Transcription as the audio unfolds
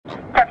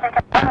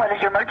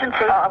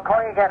emergency? I'm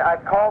calling again.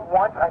 I've called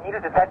once. I need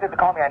a detective to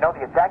call me. I know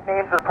the exact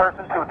names of the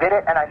persons who did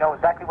it, and I know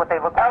exactly what they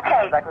look like.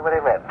 Okay. Exactly where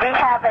they live. We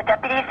have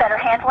deputies that are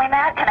handling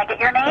that. Can I get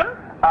your name?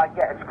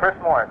 Yeah, it's Chris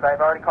Morris. I've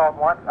already called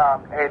once.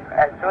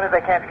 As soon as I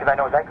can, because I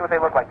know exactly what they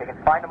look like. They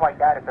can find them like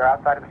that if they're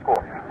outside of the school.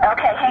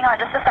 Okay, hang on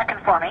just a second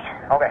for me.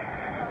 Okay.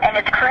 And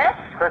it's Chris?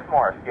 Chris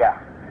Morris, yeah.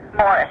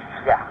 Morris.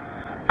 Yeah.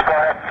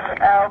 Morris.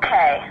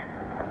 Okay.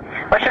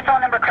 What's your phone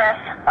number, Chris?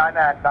 I'm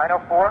at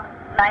 904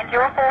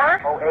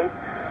 904 0818.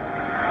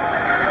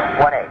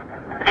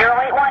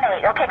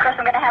 0818. Okay, Chris,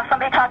 I'm going to have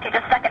somebody talk to you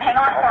just a second. Hang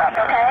on for me,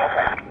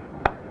 okay?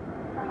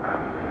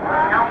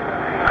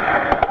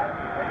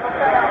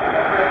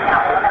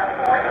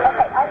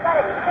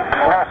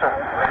 Hello, sir.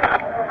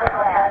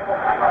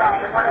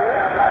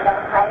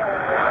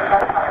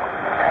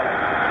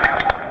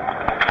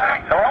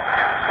 Hello?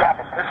 Yeah,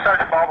 this is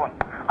Sergeant Baldwin.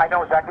 I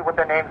know exactly what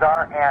their names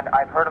are, and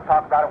I've heard them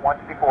talk about it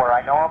once before.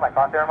 I know them. I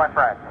thought they were my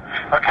friends.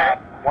 Okay.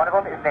 One of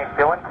them is named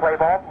Dylan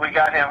Claybald. We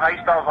got him. How do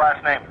you spell his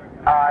last name?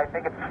 I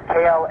think it's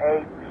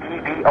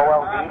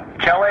K-L-A-B-B-O-L-D.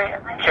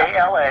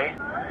 K-L-A.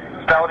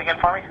 Spell it again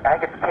for me. I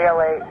think it's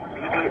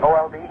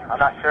K-L-A-B-B-O-L-D. I'm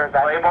not sure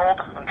exactly. Claybald.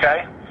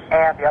 Okay.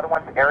 And the other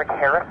one's Eric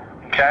Harris.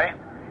 Okay.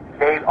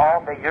 They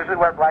usually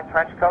wear black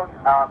trench coats.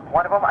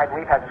 One of them, I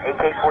believe, has an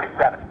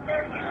AK-47.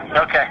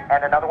 Okay.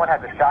 And another one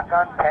has a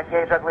shotgun, 10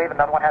 gauge, I believe.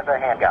 Another one has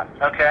a handgun.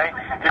 Okay.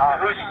 Are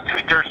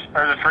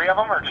there three of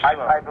them or just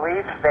two? I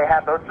believe they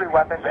have those three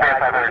weapons,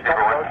 and I believe it's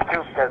only those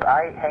two because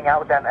I hang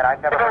out with them, and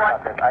I've never heard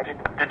about this. I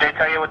didn't. Did they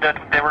tell you what they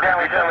were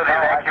going to do? With the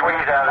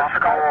evacuees out of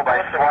school by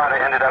SWAT,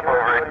 I ended up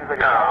over at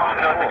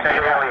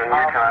Haley in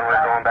Yukon.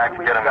 We're going back to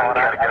get them and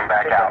try to get them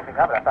back out.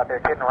 I thought they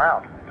were kidding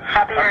around.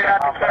 Happy you're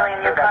not to Haley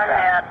in Yukon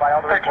at by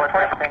all the reports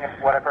and 1340. everything, and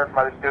what I've heard from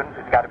other students,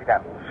 it's got to be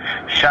them.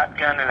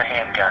 Shotgun and a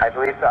handgun. I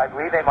believe so. I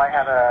believe they might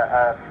have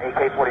a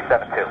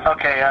AK-47 too.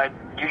 Okay.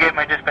 You gave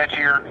my dispatcher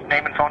your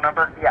name and phone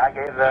number? Yeah, I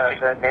gave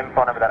the name and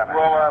phone number that I'm at.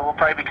 We'll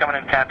probably be coming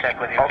in contact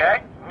with you,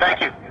 okay?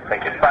 Thank you.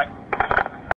 Thank you. Bye.